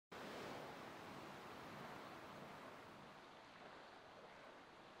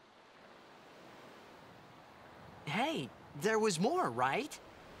wait. There was more, right?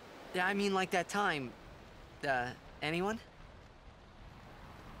 I mean, like that time. Anyone?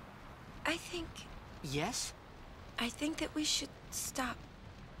 I think... Yes? I think that we should stop.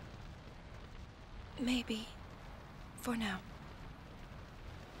 Maybe. For now.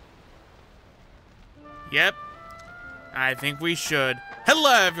 Yep. I think we should.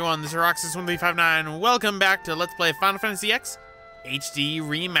 Hello everyone, this is Roxas1359. Welcome back to Let's Play Final Fantasy X HD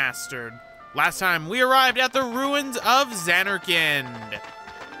Remastered. Last time we arrived at the ruins of Zanarkand.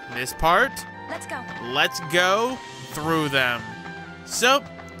 This part, let's go through them. So,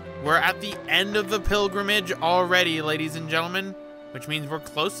 we're at the end of the pilgrimage already, ladies and gentlemen, which means we're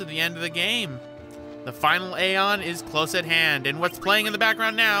close to the end of the game. The final Aeon is close at hand, and what's playing in the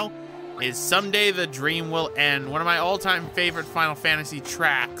background now is Someday the Dream Will End, one of my all-time favorite Final Fantasy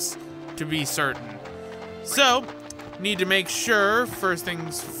tracks, to be certain. So, need to make sure, first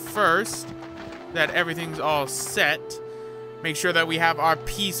things first, that everything's all set. Make sure that we have our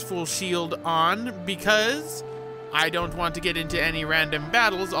peaceful shield on, because I don't want to get into any random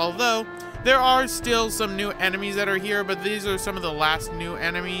battles, although there are still some new enemies that are here, but these are some of the last new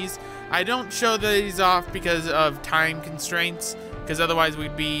enemies. I don't show these off because of time constraints, because otherwise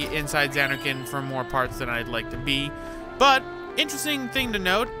we'd be inside Zanarkand for more parts than I'd like to be. But interesting thing to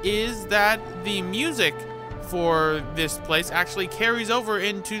note is that the music for this place actually carries over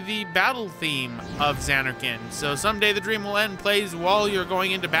into the battle theme of Zanarkand. So Someday the Dream Will End plays while you're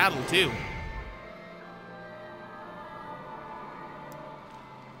going into battle too.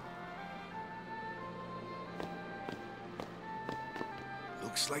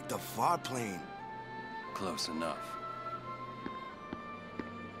 Looks like the far plane. Close enough.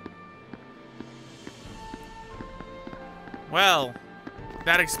 Well,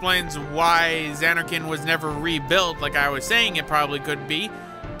 that explains why Zanarkand was never rebuilt like I was saying it probably could be,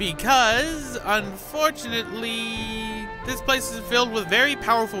 because, unfortunately, this place is filled with very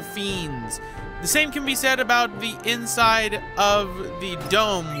powerful fiends. The same can be said about the inside of the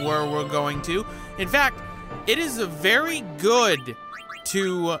dome where we're going to. In fact, it is very good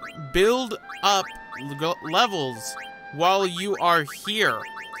to build up levels while you are here,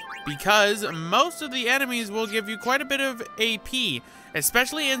 because most of the enemies will give you quite a bit of AP,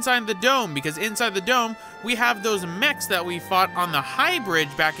 especially inside the dome, because inside the dome we have those mechs that we fought on the high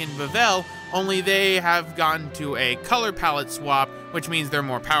bridge back in Vavel, only they have gone to a color palette swap, which means they're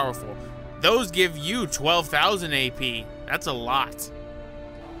more powerful. Those give you 12,000 AP. That's a lot.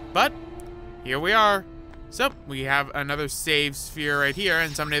 But here we are. So we have another save sphere right here,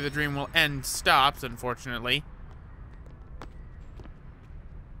 and Someday the Dream Will End stops, unfortunately.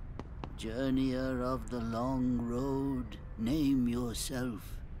 Journeyer of the long road, name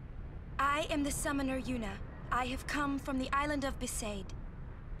yourself. I am the summoner Yuna. I have come from the island of Besaid.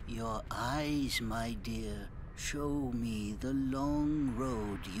 Your eyes, my dear, show me the long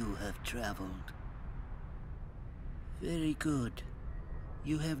road you have traveled. Very good.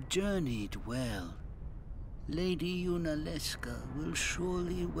 You have journeyed well. Lady Yunalesca will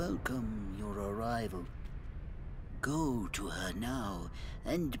surely welcome your arrival. Go to her now,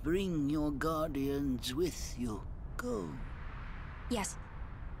 and bring your guardians with you. Go. Yes.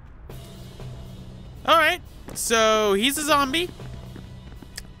 Alright, so he's a zombie.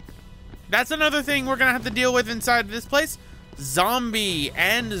 That's another thing we're gonna have to deal with inside this place. Zombie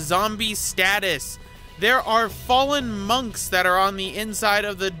and zombie status. There are fallen monks that are on the inside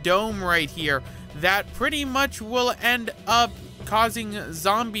of the dome right here that pretty much will end up causing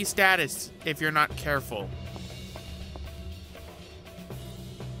zombie status if you're not careful.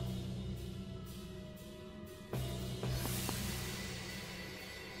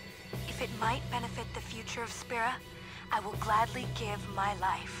 If it might benefit the future of Spira, I will gladly give my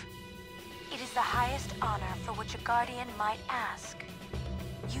life. It is the highest honor for which a guardian might ask.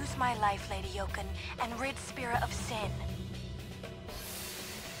 Use my life, Lady Yoken, and rid Spira of sin.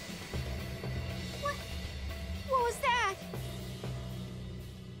 What was that?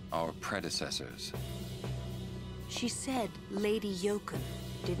 Our predecessors. She said Lady Yoken,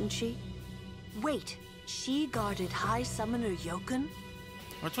 didn't she? Wait, she guarded High Summoner Yoken?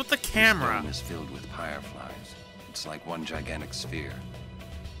 What's with the camera? The dome is filled with fireflies. It's like one gigantic sphere.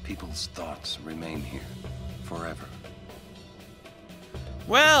 People's thoughts remain here forever.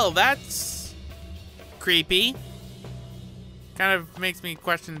 Well, that's creepy. Kind of makes me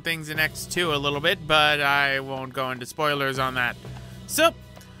question things in X2 a little bit, but I won't go into spoilers on that. So,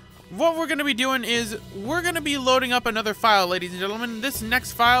 what we're going to be doing is we're going to be loading up another file, ladies and gentlemen. This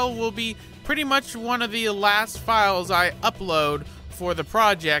next file will be pretty much one of the last files I upload for the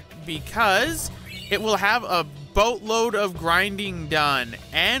project, because it will have a boatload of grinding done,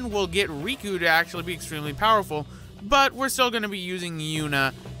 and will get Riku to actually be extremely powerful, but we're still going to be using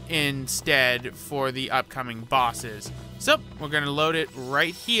Yuna instead for the upcoming bosses. So we're going to load it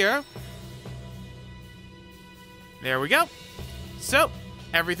right here. There we go. So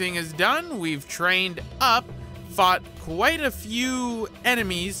everything is done. We've trained up, fought quite a few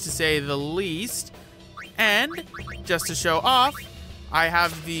enemies to say the least. And just to show off, I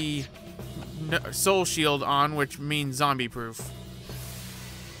have the soul shield on, which means zombie proof.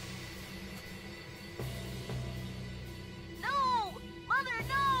 No! Mother,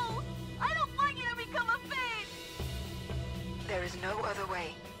 no! I don't want you to become a Fade! There is no other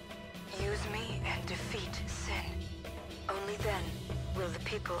way. Use me and defeat sin. Only then will the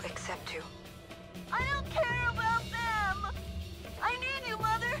people accept you. I don't care about them! I need you,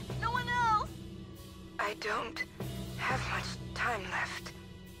 Mother! No one else! I don't have much time left.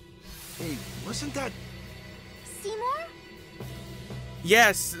 Hey, wasn't that... Seymour?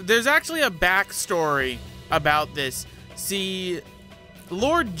 Yes, there's actually a backstory about this. See,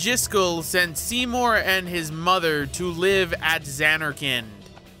 Lord Jiskel sent Seymour and his mother to live at Zanarkand.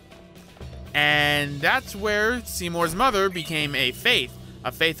 And that's where Seymour's mother became a Faith.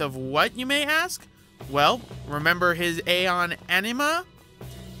 A Faith of what, you may ask? Well, remember his Aeon Anima?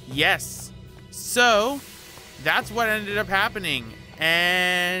 Yes. So, that's what ended up happening.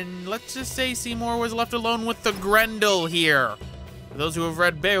 And let's just say Seymour was left alone with the Grendel here. For those who have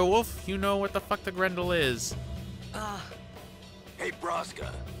read Beowulf, you know what the fuck the Grendel is. Hey,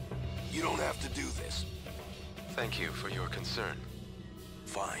 Braska. You don't have to do this. Thank you for your concern.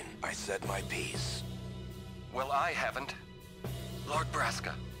 Fine, I said my piece. Well, I haven't. Lord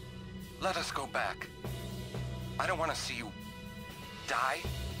Braska, let us go back. I don't want to see you die.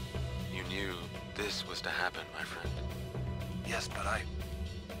 You knew this was to happen, my friend. Yes, but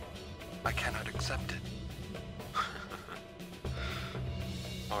I cannot accept it.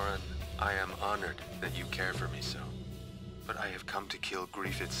 Oren, I am honored that you care for me so. But I have come to kill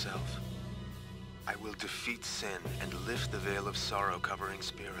grief itself. I will defeat sin and lift the veil of sorrow covering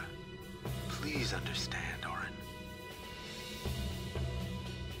Spira. Please understand, Oren.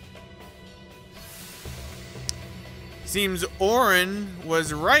 Seems Oren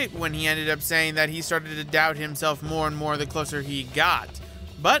was right when he ended up saying that he started to doubt himself more and more the closer he got.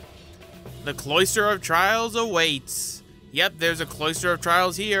 But the Cloister of Trials awaits. Yep, there's a Cloister of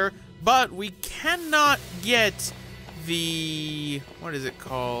Trials here, but we cannot get the... what is it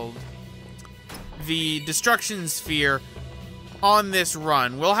called? The Destruction Sphere on this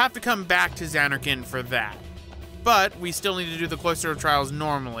run. We'll have to come back to Zanarkand for that. But we still need to do the Cloister of Trials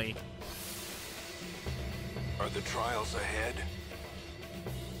normally. Are the trials ahead?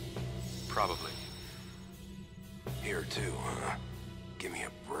 Probably. Here too, huh? Give me a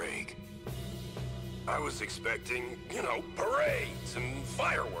break. I was expecting, you know, parades and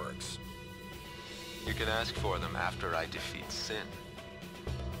fireworks. You can ask for them after I defeat sin.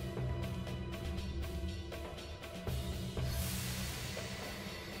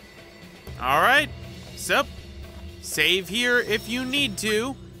 Alright, so save here if you need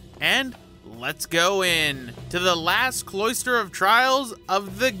to, and let's go in to the last Cloister of Trials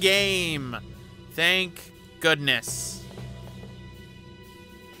of the game. Thank goodness.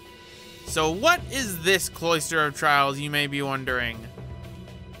 So what is this Cloister of Trials, you may be wondering?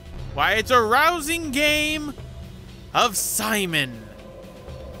 Why, it's a rousing game of Simon.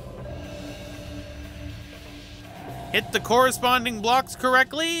 Hit the corresponding blocks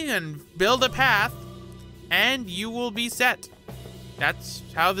correctly and build a path, and you will be set. That's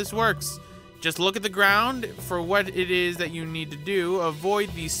how this works. Just look at the ground for what it is that you need to do,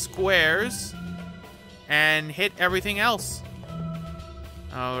 avoid these squares, and hit everything else.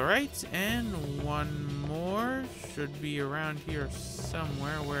 Alright, and one more should be around here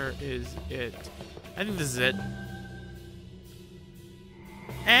somewhere. Where is it? I think this is it.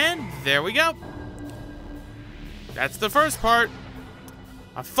 And there we go. That's the first part.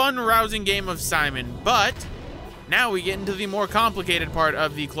 A fun, rousing game of Simon, but now we get into the more complicated part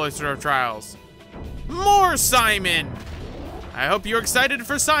of the Cloister of Trials. More Simon! I hope you're excited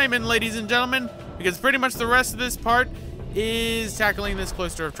for Simon, ladies and gentlemen, because pretty much the rest of this part is tackling this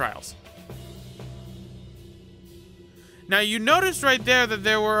Cloister of Trials. Now, you noticed right there that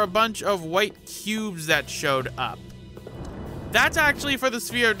there were a bunch of white cubes that showed up. That's actually for the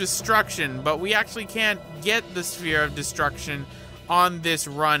Sphere of Destruction, but we actually can't get the Sphere of Destruction on this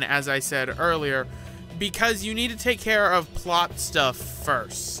run, as I said earlier, because you need to take care of plot stuff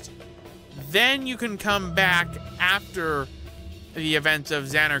first. Then you can come back after the events of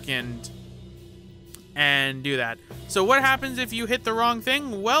Zanarkand and do that. So what happens if you hit the wrong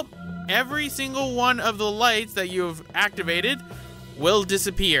thing? Well, every single one of the lights that you've activated will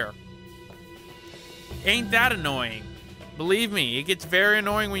disappear. ain't that annoying. Believe me, it gets very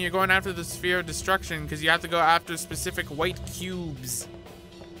annoying when you're going after the Sphere of Destruction because you have to go after specific white cubes.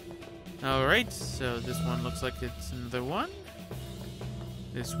 Alright, so this one looks like it's another one.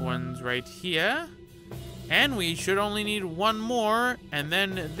 This one's right here. And we should only need one more, and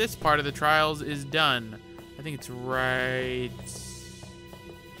then this part of the trials is done. I think it's right...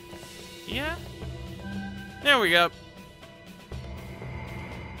 yeah? There we go.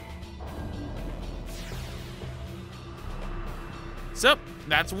 So,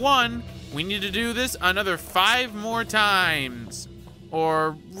 that's one. We need to do this another 5 more times.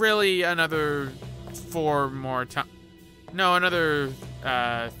 Or really another 4 more times. No, another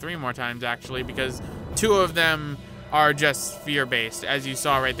 3 more times actually, because 2 of them are just sphere-based. As you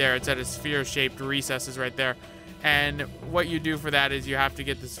saw right there, it said a sphere-shaped recesses right there. And what you do for that is you have to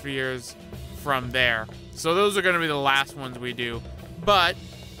get the spheres from there. So those are going to be the last ones we do. But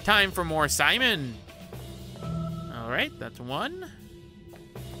time for more Simon. All right, that's 1,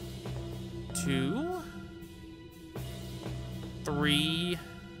 2, 3.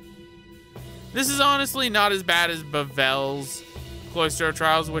 This is honestly not as bad as Bavel's Cloister of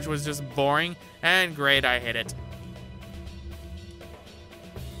Trials, which was just boring. And great, I hit it.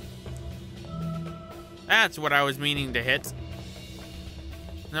 That's what I was meaning to hit.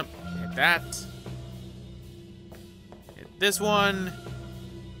 Nope, hit that. Hit this one.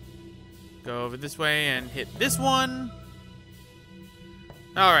 Go over this way and hit this one.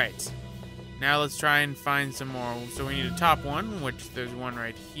 Alright. Now let's try and find some more. So we need a top one, which there's one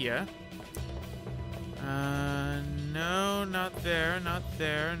right here. No, not there, not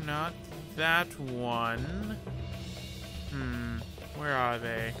there, not that one. Where are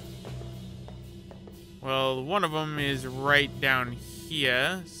they? Well, one of them is right down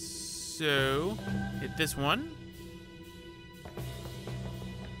here. So, hit this one.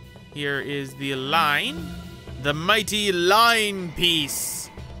 Here is the line. The mighty line piece.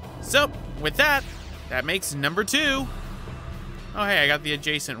 So, with that, that makes number 2. Oh, hey, I got the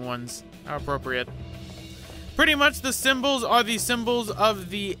adjacent ones. How appropriate. Pretty much the symbols are the symbols of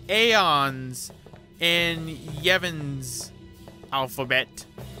the Aeons in Yevon's alphabet.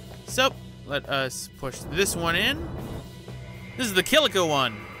 So, let us push this one in. This is the Kilika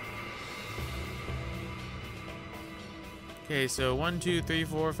one. Okay, so 1, 2, 3,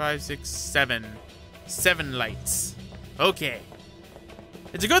 4, 5, 6, 7. 7 lights. Okay.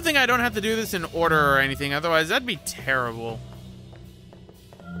 It's a good thing I don't have to do this in order or anything, otherwise that'd be terrible.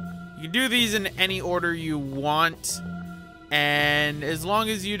 You can do these in any order you want, and as long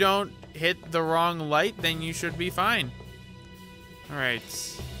as you don't hit the wrong light, then you should be fine. Alright,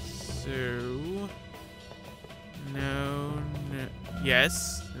 so... No,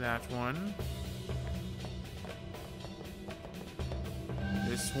 yes, that one.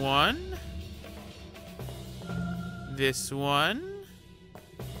 This one. This one.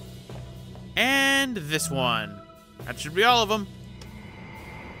 And this one. That should be all of them.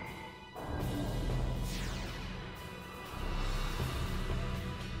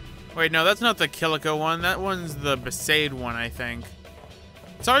 Wait, no, that's not the Kilika one. That one's the Besaid one, I think.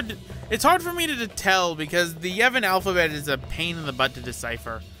 It's hard for me to tell because the Yevon alphabet is a pain in the butt to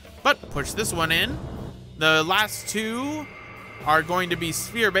decipher. But push this one in. The last 2 are going to be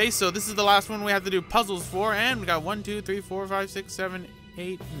sphere-based, so this is the last one we have to do puzzles for, and we got 1, 2, 3, 4, 5, 6, 7,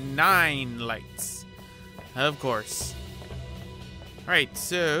 8, 9 lights. Of course. Alright,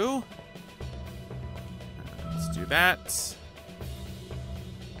 so... let's do that.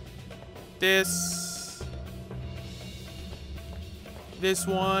 This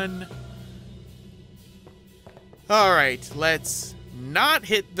one. Alright, let's not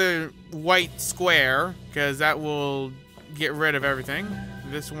hit the white square, because that will get rid of everything.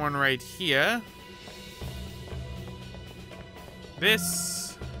 This one right here.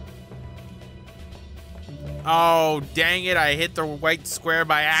 This. Oh, dang it, I hit the white square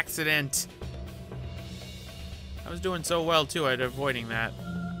by accident. I was doing so well, too, at avoiding that.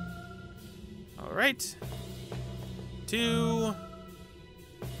 Alright. 2,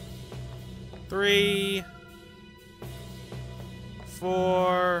 3,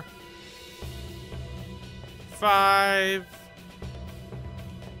 4, 5,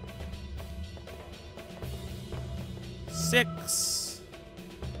 6,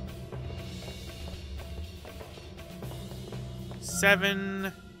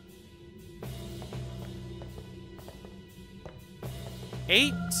 7,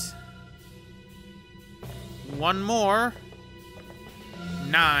 8. One more.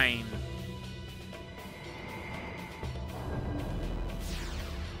 9.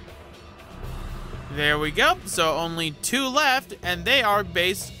 There we go. So only 2 left, and they are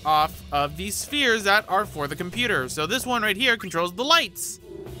based off of these spheres that are for the computer. So this one right here controls the lights.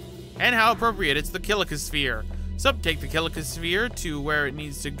 And how appropriate, it's the Killicosphere. So take the Killicosphere to where it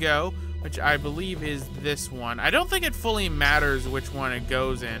needs to go, which I believe is this one. I don't think it fully matters which one it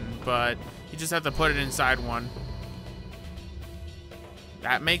goes in, but you just have to put it inside one.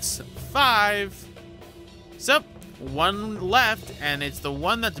 That makes 5. So 1 left, and it's the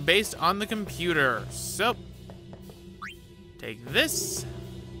one that's based on the computer. So take this.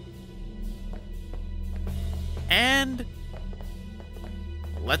 And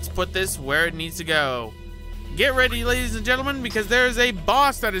let's put this where it needs to go. Get ready, ladies and gentlemen, because there's a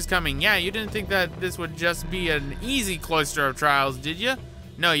boss that is coming. Yeah, you didn't think that this would just be an easy Cloister of Trials, did you?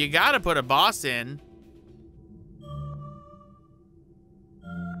 No, you gotta put a boss in.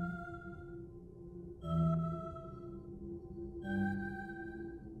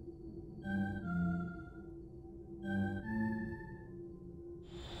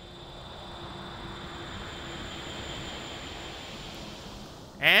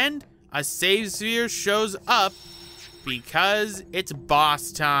 And a save sphere shows up because it's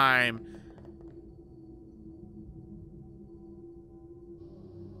boss time.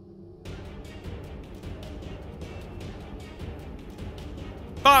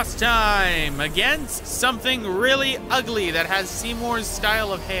 Boss time against something really ugly that has Seymour's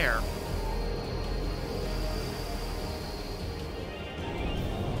style of hair.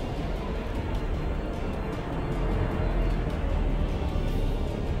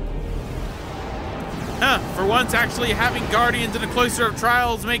 For once, actually having Guardians in a Cloister of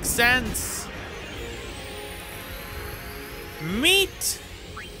Trials makes sense. Meet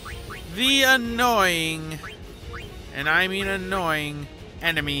the annoying, and I mean annoying,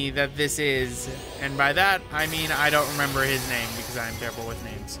 enemy that this is. And by that, I mean I don't remember his name because I'm terrible with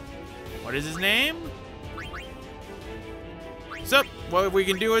names. What is his name? So, what we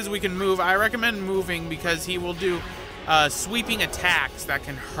can do is we can move. I recommend moving because he will do sweeping attacks that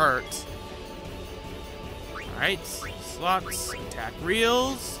can hurt. Alright, slots, attack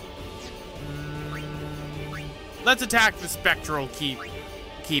reels. Let's attack the Spectral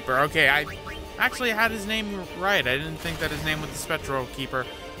Keeper. Okay, I actually had his name right. I didn't think that his name was the Spectral Keeper.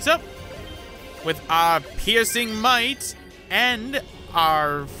 So, with our piercing might and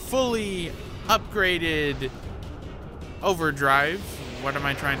our fully upgraded overdrive, what am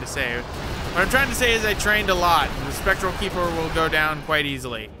I trying to say? What I'm trying to say is I trained a lot. The Spectral Keeper will go down quite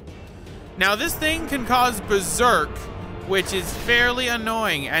easily. Now this thing can cause Berserk, which is fairly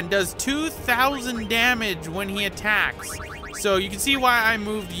annoying, and does 2,000 damage when he attacks. So you can see why I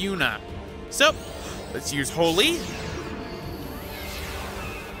moved Yuna. So, let's use Holy.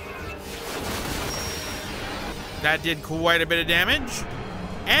 That did quite a bit of damage.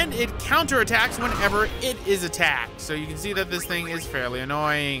 And it counterattacks whenever it is attacked. So you can see that this thing is fairly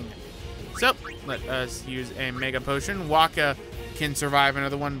annoying. So, let us use a Mega Potion. Waka can survive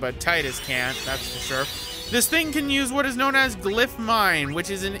another one, but Titus can't, that's for sure. This thing can use what is known as Glyph Mine, which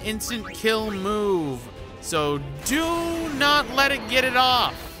is an instant kill move. So do not let it get it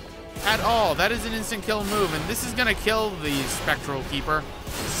off at all. That is an instant kill move, and this is gonna kill the Spectral Keeper.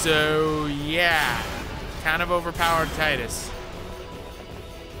 So yeah, kind of overpowered Titus.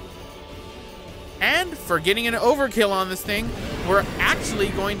 And for getting an overkill on this thing, we're actually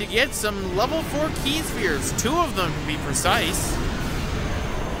going to get some level 4 key spheres, 2 of them to be precise.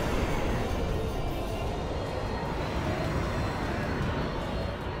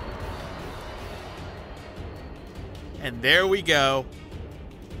 And there we go.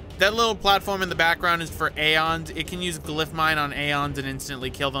 That little platform in the background is for Aeons. It can use Glyph Mine on Aeons and instantly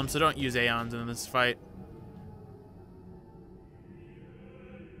kill them, so don't use Aeons in this fight.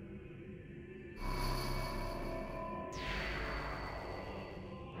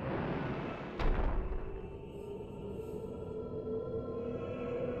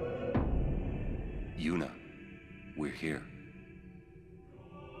 Yuna, we're here.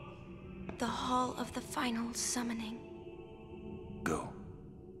 The Hall of the Final Summoning. Go.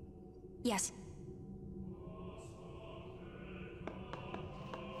 Yes.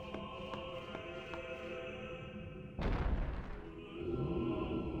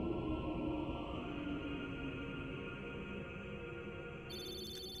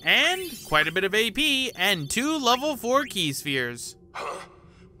 And quite a bit of AP and 2 level 4 key spheres. Huh?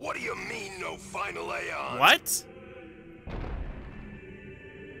 What do you mean, no final Aeon? What?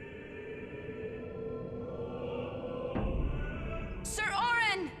 Sir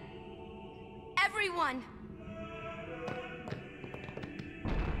Oren! Everyone,